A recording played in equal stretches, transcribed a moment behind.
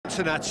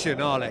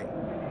Internazionale.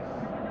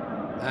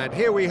 And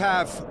here we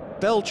have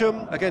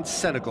Belgium against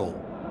Senegal.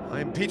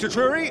 I'm Peter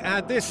Drury,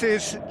 and this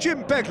is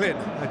Jim Beglin.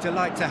 A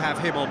delight to have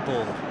him on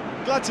board.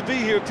 Glad to be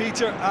here,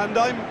 Peter, and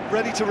I'm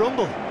ready to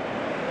rumble.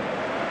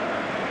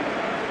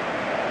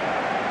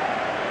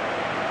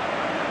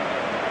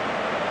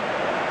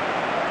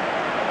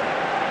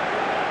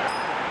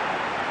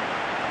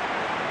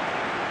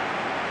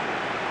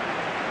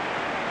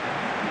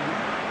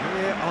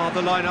 Here are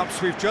the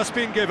lineups we've just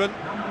been given.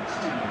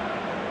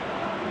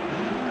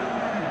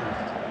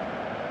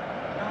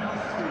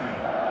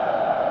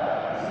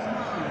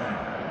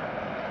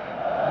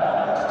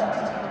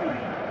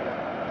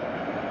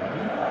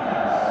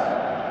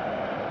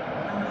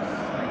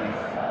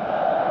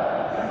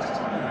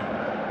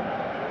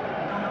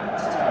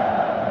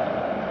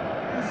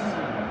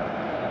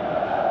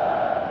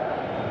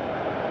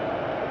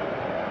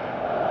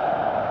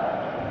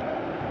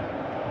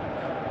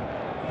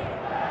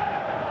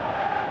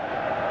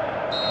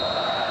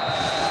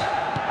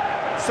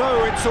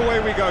 So it's away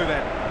we go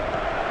then.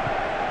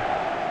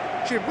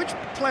 Jim, which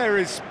player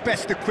is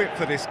best equipped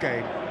for this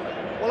game?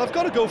 Well, I've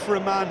got to go for a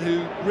man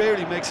who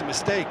rarely makes a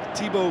mistake,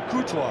 Thibaut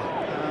Courtois.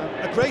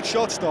 A great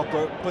shot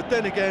stopper, but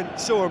then again,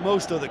 so are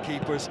most other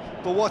keepers.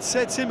 But what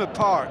sets him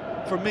apart,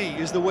 for me,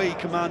 is the way he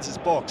commands his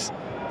box.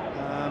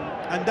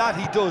 And that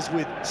he does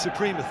with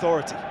supreme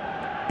authority.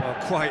 Well,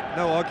 quite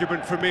no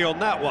argument from me on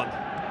that one.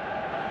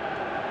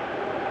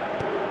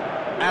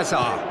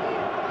 Hazard.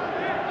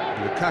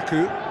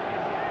 Lukaku.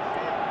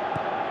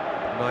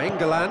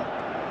 Nainggolan.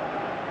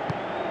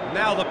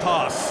 Now the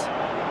pass.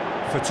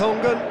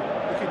 Vertonghen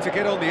looking to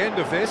get on the end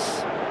of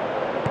this.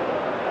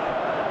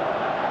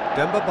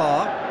 Demba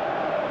Ba.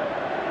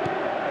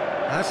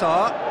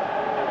 Hazard.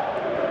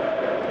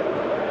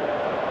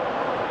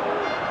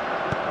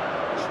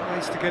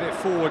 Tries to get it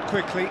forward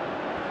quickly.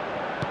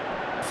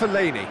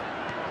 Fellaini.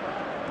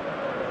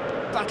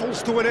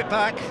 Battles to win it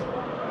back.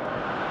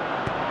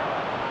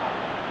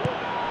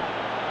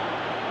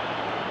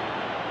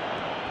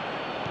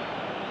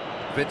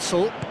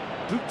 Witsel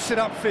boots it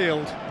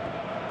upfield.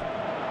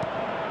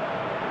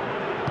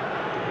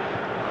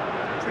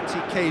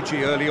 Pretty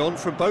cagey early on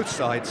from both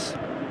sides.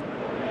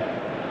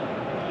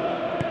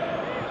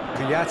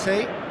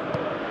 Kouyaté,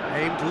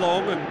 aimed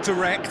long and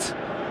direct.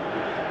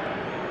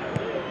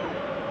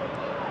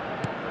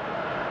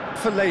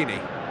 Fellaini.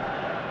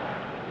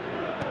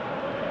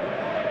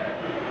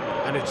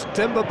 And it's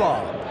Demba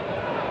Ba.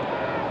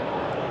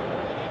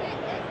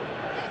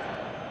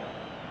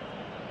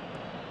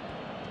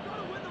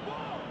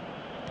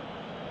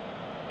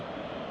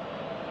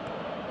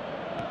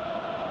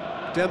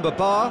 Demba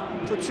Ba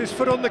puts his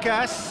foot on the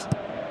gas.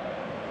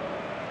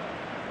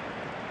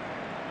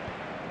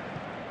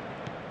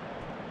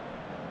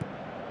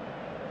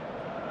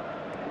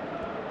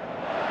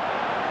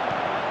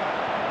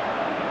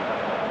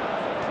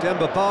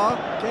 Demba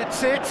Ba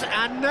gets it,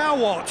 and now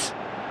what?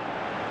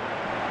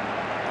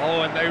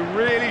 Oh, and they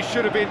really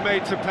should have been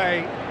made to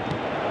pay.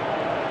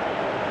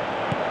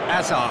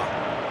 Hazard.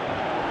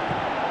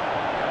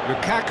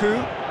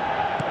 Lukaku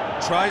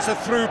tries a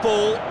through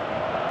ball.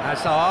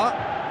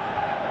 Hazard.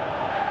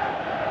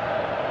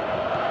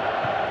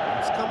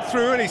 Come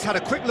through, and he's had a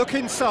quick look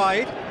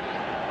inside.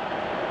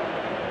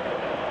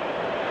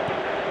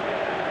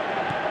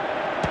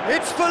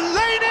 It's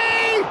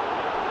Fellaini!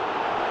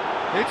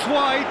 It's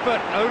wide,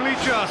 but only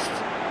just.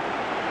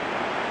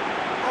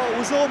 Oh, it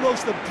was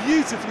almost a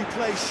beautifully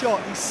placed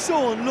shot. He's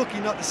so unlucky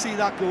not to see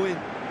that go in.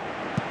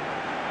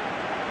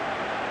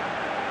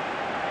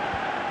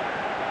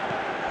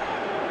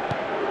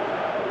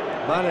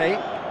 Mane.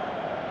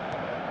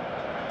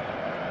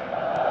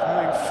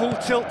 Going full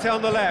tilt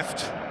down the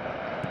left.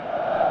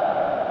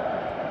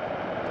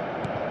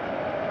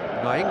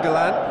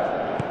 Nainggolan.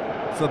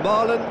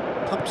 Vermaelen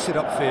pumps it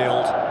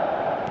upfield.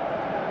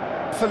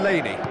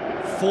 Fellaini.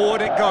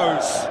 Forward it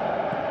goes.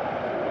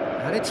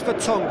 And it's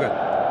Vertonghen.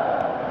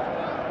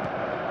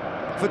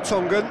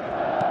 Vertonghen.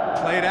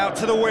 Played out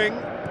to the wing.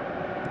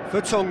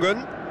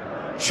 Vertonghen.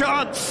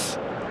 Chance!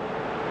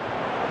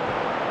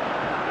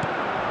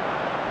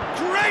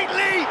 Great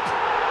leap!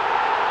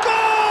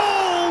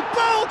 Goal!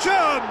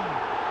 Belgium!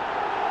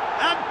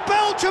 And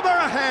Belgium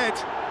are ahead!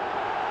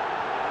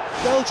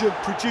 Belgium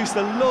produced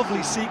a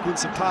lovely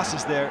sequence of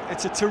passes there.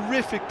 It's a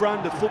terrific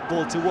brand of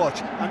football to watch,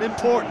 and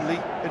importantly,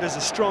 it is a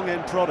strong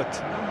end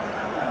product.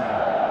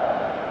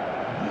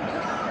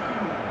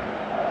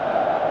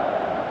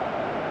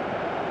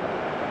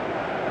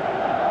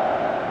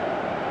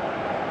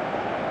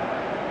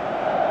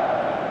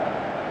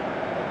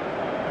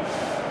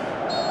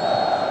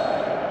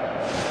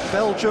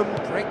 Belgium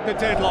break the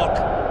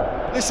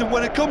deadlock. Listen,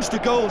 when it comes to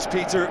goals,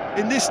 Peter,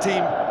 in this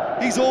team,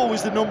 he's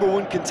always the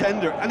 #1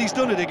 contender, and he's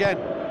done it again.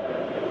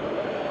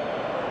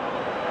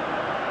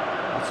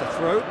 It's a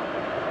throw.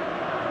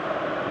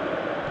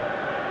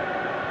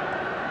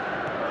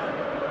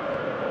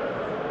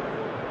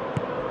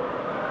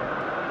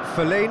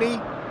 Fellaini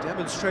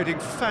demonstrating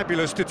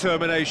fabulous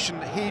determination.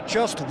 He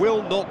just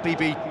will not be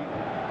beaten.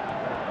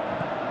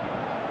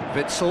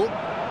 Witsel.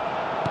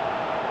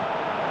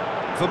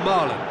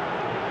 Vermaelen.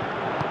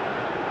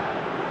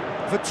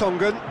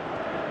 Vertonghen.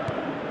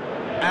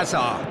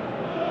 Azar.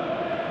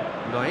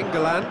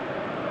 Nainggolan.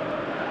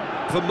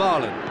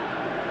 Vermaelen.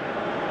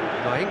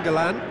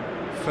 Nainggolan.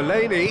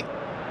 Fellaini.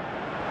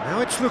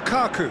 Now it's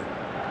Lukaku.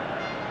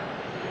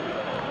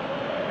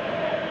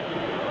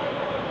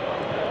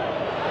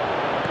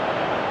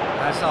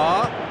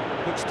 Azar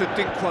looks to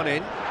dink one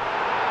in.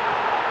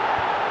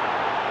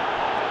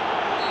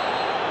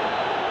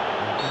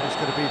 That is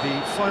going to be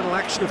the final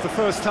action of the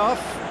first half.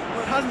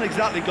 Well, it hasn't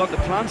exactly got the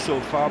plan so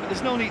far, but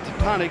there's no need to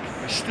panic.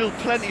 There's still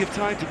plenty of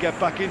time to get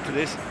back into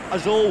this.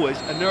 As always,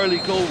 an early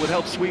goal would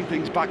help swing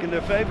things back in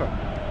their favour.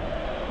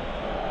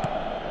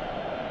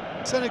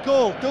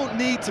 Senegal don't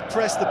need to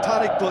press the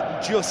panic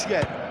button just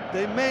yet.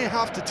 They may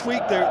have to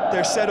tweak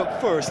their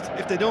setup first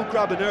if they don't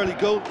grab an early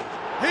goal.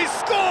 He's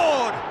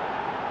scored!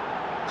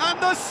 And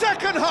the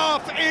second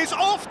half is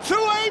off to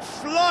a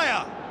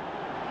flyer!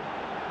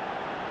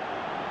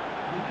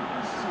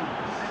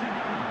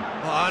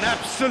 Oh, an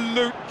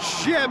absolute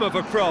gem of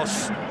a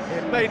cross.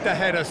 It made the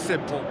header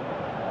simple.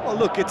 Well,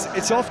 look,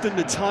 it's often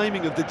the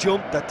timing of the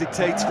jump that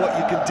dictates what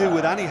you can do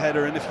with any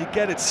header, and if you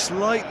get it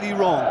slightly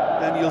wrong,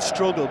 then you'll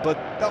struggle, but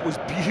that was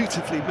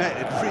beautifully met,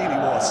 it really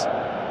was.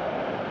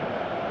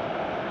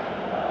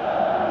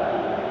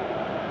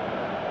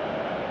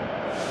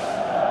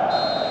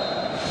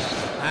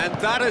 And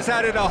that has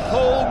added a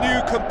whole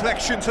new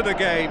complexion to the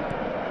game.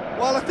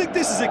 Well, I think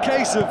this is a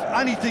case of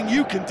anything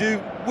you can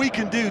do, we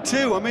can do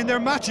too. I mean, they're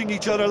matching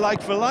each other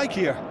like for like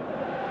here.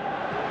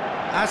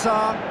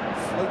 Azar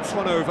floats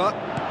one over.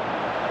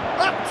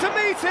 Up to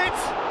meet it!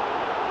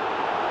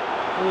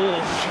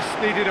 Oh,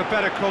 just needed a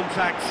better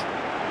contact.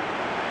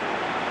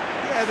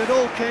 Yeah, it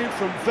all came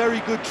from very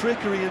good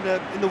trickery in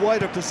the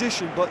wider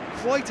position, but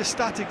quite a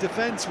static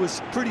defence.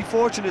 Was pretty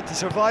fortunate to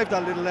survive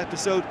that little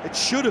episode. It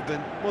should have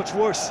been much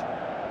worse.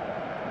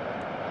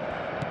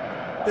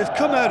 They've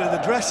come out of the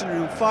dressing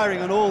room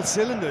firing on all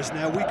cylinders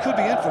now. We could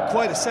be in for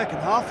quite a second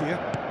half here.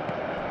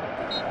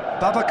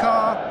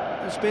 Babacar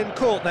has been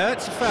caught there,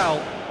 it's a foul.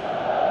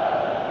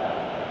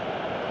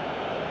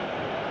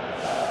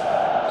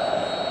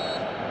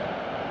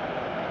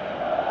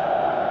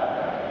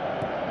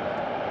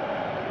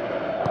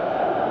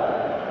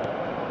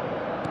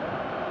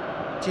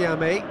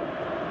 Diame.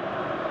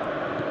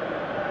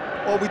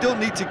 Well, we don't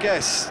need to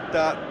guess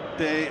that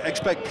they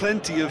expect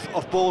plenty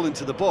of ball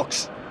into the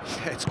box.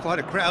 Yeah, it's quite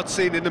a crowd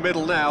scene in the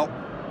middle now.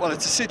 Well,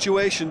 it's a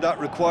situation that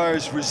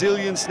requires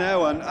resilience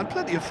now and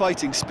plenty of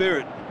fighting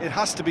spirit. It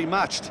has to be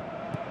matched.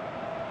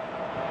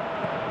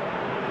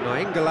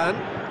 Nainggolan.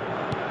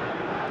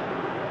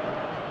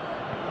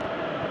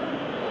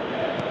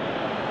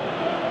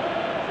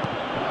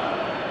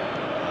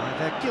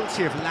 They're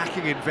guilty of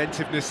lacking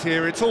inventiveness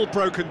here. It's all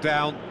broken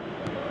down.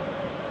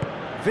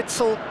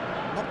 Witsel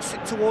knocks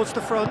it towards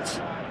the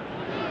front.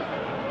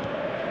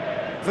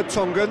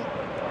 Vertonghen.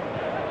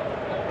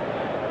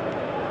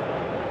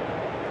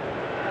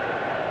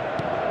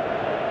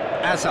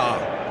 Azar.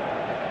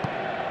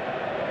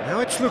 Now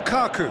it's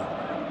Lukaku.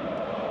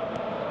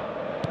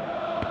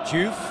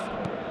 Diouf.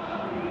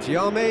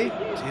 Diame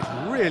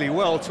did really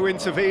well to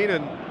intervene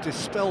and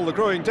dispel the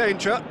growing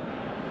danger.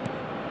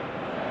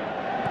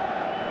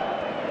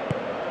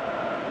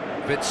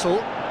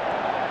 Witsel.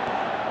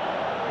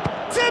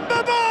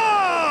 Timber!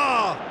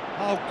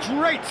 Oh,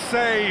 great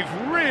save,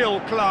 real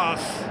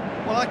class.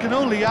 Well, I can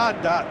only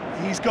add that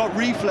he's got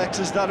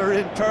reflexes that are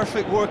in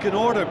perfect working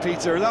order,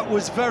 Peter. That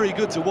was very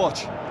good to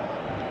watch.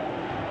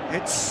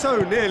 It so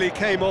nearly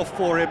came off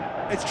for him.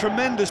 It's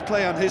tremendous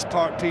play on his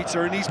part,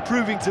 Peter, and he's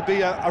proving to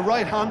be a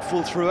right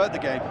handful throughout the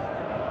game.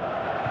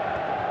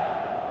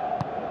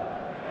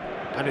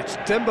 And it's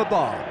Demba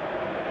Ba.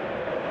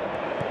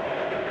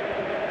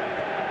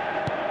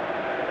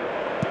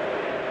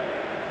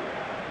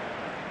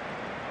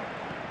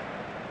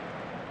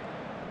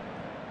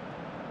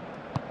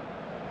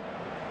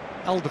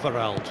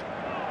 Alderweireld.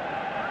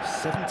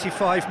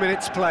 75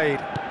 minutes played.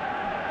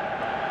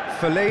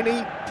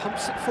 Fellaini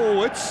pumps it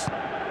forwards.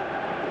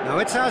 Now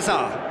it's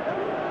Azar.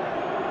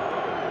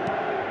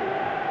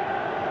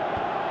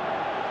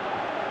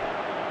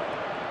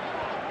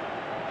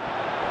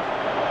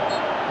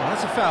 Well,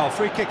 that's a foul.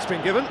 Free kick's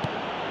been given.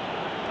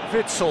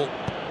 Witsel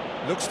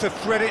looks to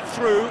thread it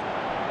through.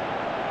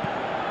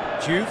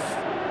 Diouf.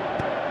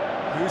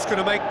 Who's going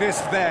to make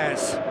this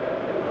theirs?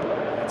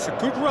 It's a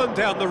good run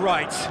down the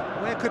right.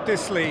 Where could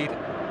this lead?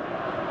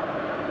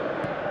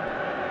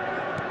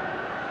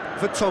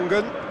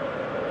 Vertonghen.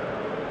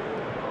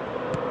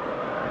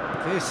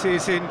 This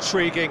is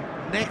intriguing.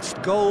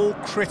 Next goal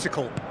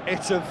critical.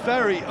 It's a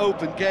very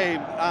open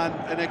game and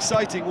an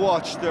exciting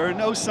watch. There are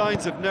no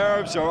signs of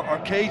nerves or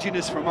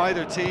caginess from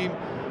either team.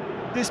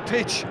 This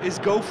pitch is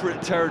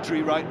go-for-it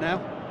territory right now.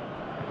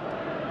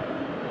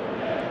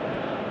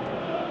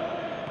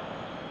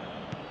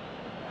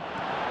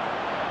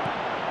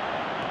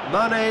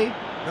 Mane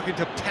looking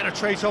to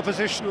penetrate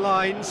opposition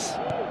lines.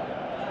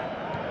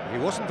 He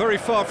wasn't very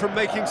far from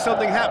making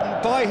something happen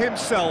by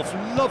himself.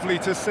 Lovely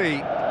to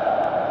see.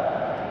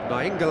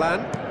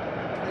 Nainggolan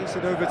Plays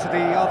it over to the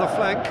other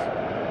flank.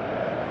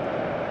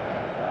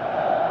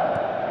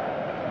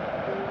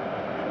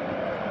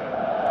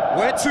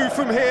 Where to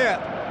from here?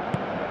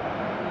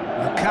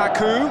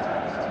 Lukaku.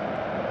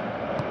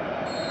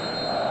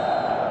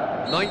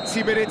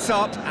 90 minutes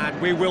up,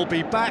 and we will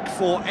be back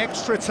for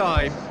extra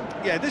time.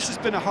 Yeah, this has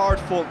been a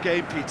hard-fought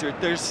game, Peter.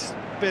 There's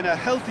been a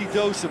healthy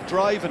dose of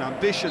drive and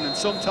ambition, and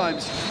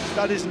sometimes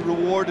that isn't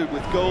rewarded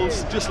with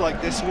goals, just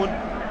like this one.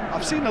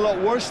 I've seen a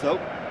lot worse, though.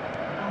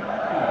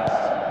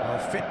 Well,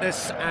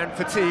 fitness and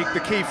fatigue, the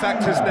key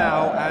factors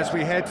now as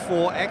we head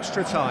for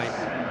extra time.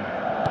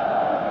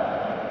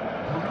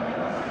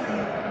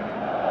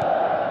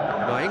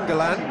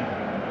 Nainggolan,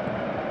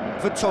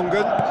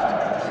 Vertonghen,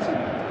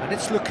 and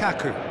it's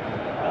Lukaku.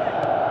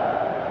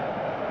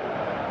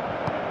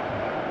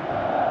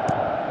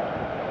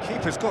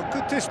 Keeper's got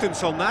good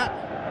distance on that.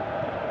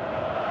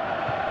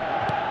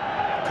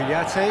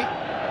 Kouyaté.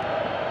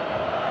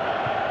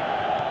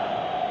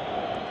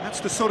 That's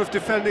the sort of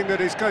defending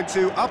that is going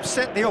to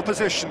upset the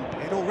opposition.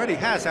 It already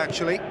has,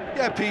 actually.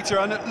 Yeah, Peter,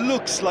 and it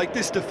looks like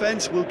this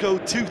defence will go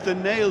tooth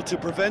and nail to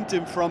prevent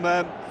him from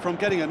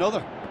getting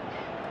another.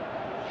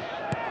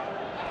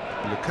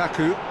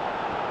 Lukaku.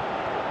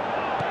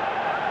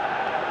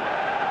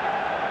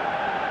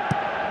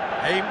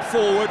 Aim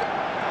forward.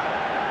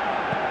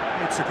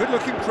 It's a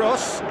good-looking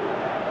cross.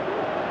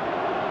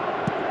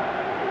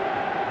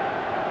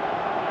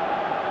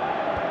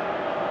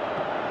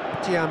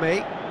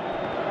 Diame.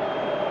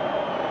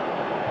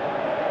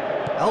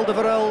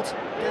 Alderweireld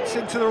gets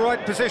into the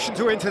right position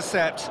to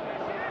intercept.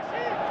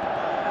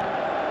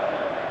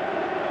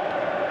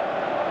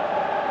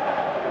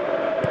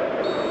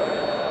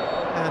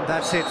 And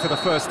that's it for the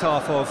first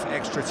half of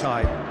extra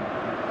time.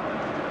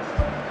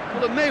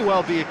 Well, it may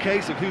well be a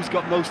case of who's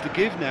got most to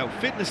give now.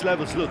 Fitness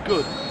levels look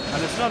good,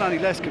 and it's not any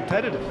less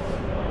competitive.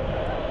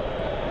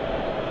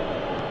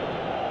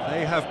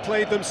 They have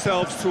played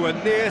themselves to a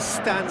near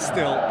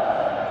standstill.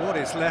 What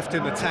is left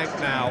in the tank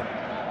now?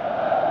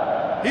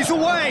 He's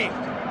away!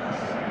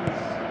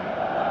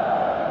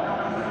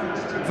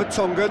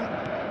 Vertonghen.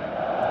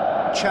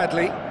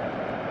 Chadli.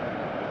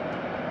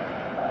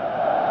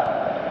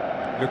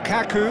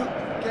 Lukaku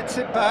gets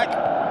it back.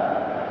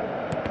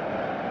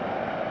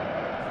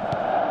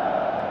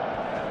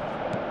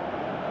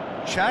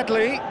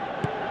 Chadli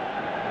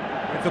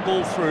with the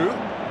ball through.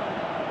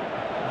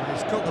 And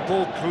he's got the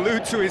ball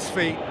glued to his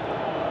feet.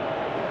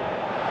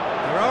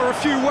 There are a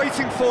few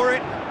waiting for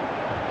it.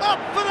 Up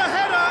for the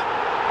header!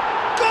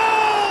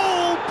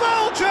 Goal!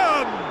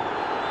 Belgium!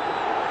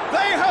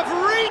 They have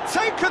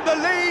retaken the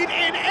lead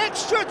in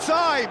extra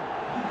time!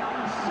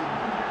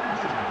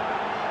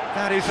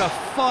 That is a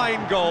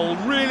fine goal,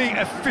 really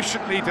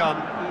efficiently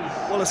done.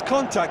 Well, as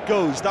contact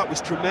goes, that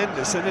was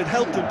tremendous, and it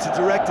helped him to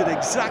direct it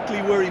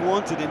exactly where he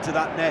wanted into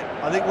that net.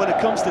 I think when it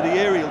comes to the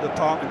aerial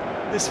department,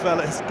 this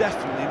fella is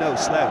definitely no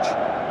slouch.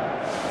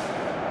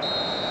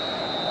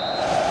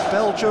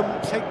 Belgium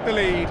take the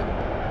lead.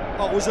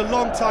 Oh, it was a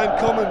long time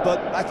coming, but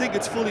I think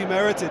it's fully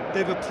merited.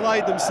 They've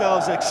applied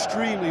themselves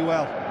extremely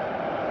well.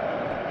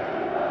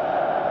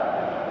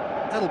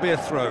 That'll be a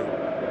throw.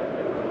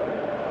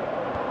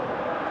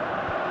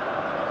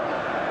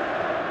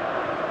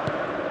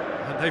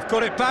 And they've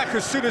got it back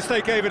as soon as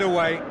they gave it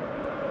away.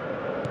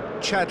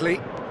 Chadli.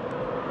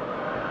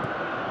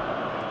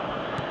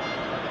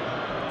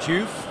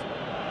 Diouf.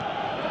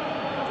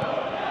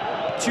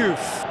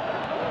 Diouf.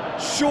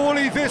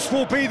 Surely this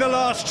will be the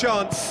last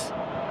chance.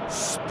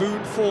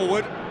 Spoon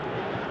forward.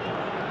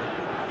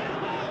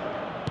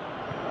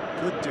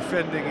 Good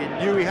defending, he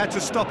knew he had to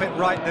stop it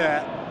right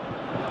there.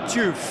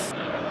 Diouf.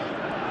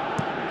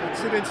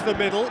 Gets it into the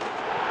middle.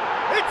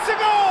 It's a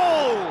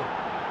goal!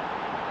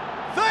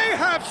 They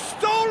have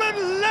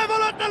stolen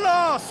level at the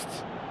last!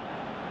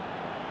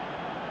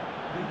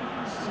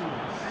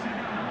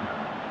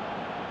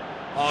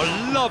 A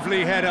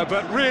lovely header,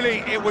 but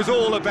really it was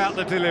all about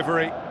the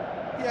delivery.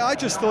 Yeah, I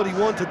just thought he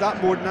wanted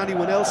that more than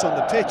anyone else on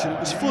the pitch, and it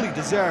was fully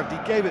deserved. He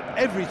gave it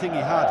everything he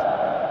had.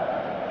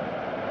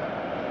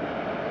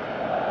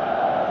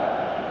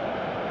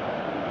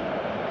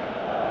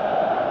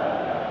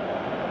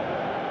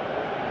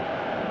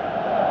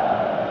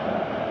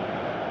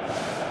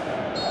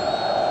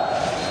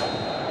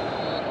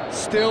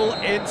 Still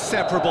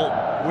inseparable.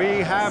 We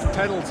have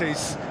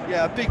penalties.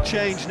 Yeah, a big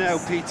change now,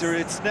 Peter.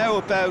 It's now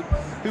about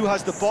who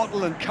has the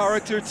bottle and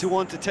character to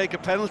want to take a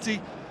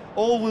penalty.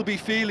 All will be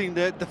feeling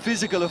the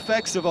physical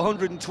effects of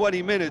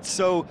 120 minutes,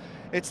 so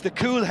it's the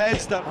cool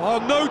heads that... Oh,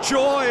 no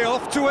joy,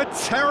 off to a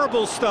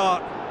terrible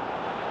start.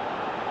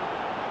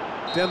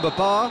 Demba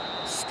Ba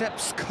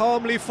steps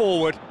calmly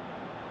forward.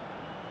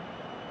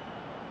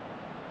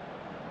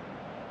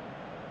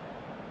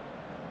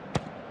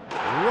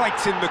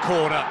 Right in the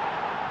corner.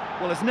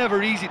 Well, it's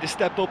never easy to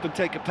step up and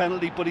take a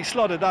penalty, but he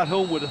slotted that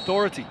home with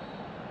authority.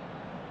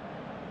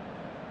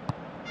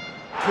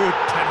 Good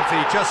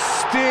penalty, just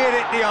steered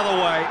it the other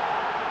way.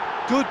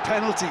 Good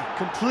penalty,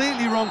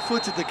 completely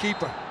wrong-footed the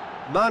keeper.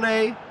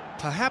 Mane,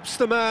 perhaps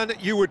the man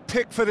you would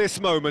pick for this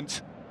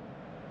moment.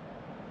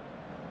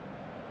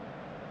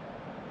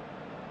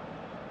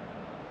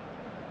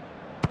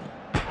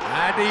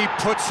 And he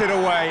puts it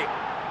away.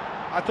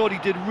 I thought he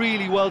did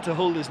really well to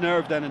hold his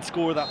nerve then and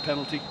score that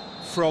penalty.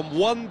 From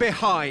one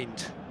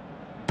behind.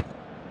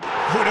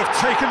 Would have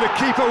taken the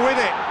keeper with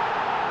it.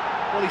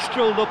 Well, he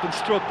strolled up and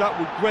struck that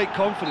with great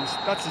confidence.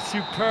 That's a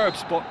superb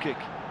spot kick.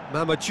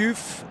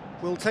 Mamadou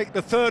will take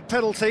the third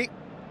penalty.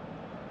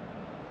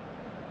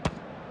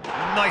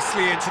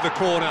 Nicely into the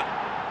corner.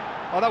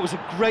 Oh, that was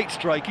a great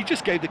strike. He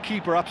just gave the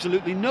keeper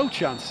absolutely no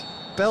chance.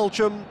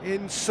 Belgium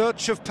in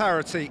search of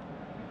parity.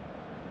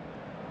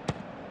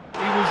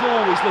 He was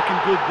always looking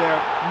good there.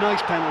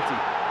 Nice penalty.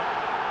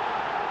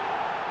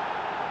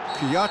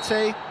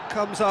 Kouyaté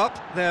comes up,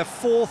 their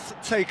fourth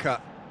taker.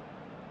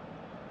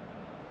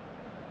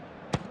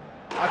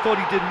 I thought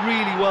he did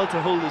really well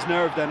to hold his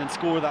nerve then and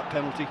score that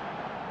penalty.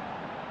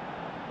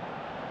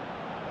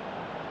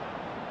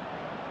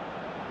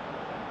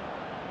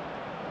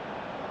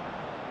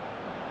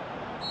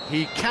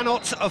 He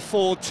cannot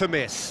afford to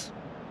miss.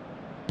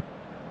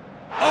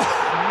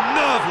 Oh,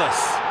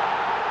 nerveless!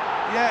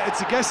 Yeah,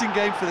 it's a guessing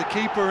game for the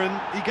keeper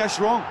and he guessed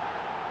wrong.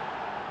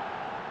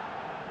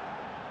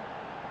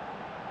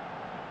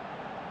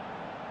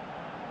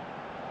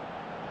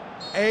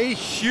 A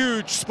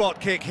huge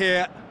spot kick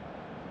here.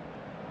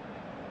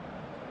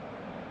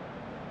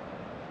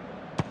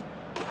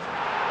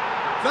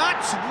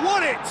 That's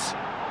won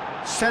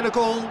it!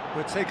 Senegal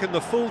were taking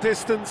the full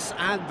distance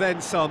and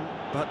then some,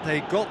 but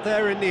they got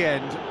there in the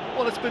end.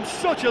 Well, it's been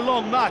such a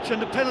long match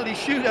and the penalty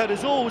shootout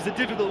is always a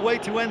difficult way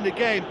to end the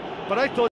game, but I thought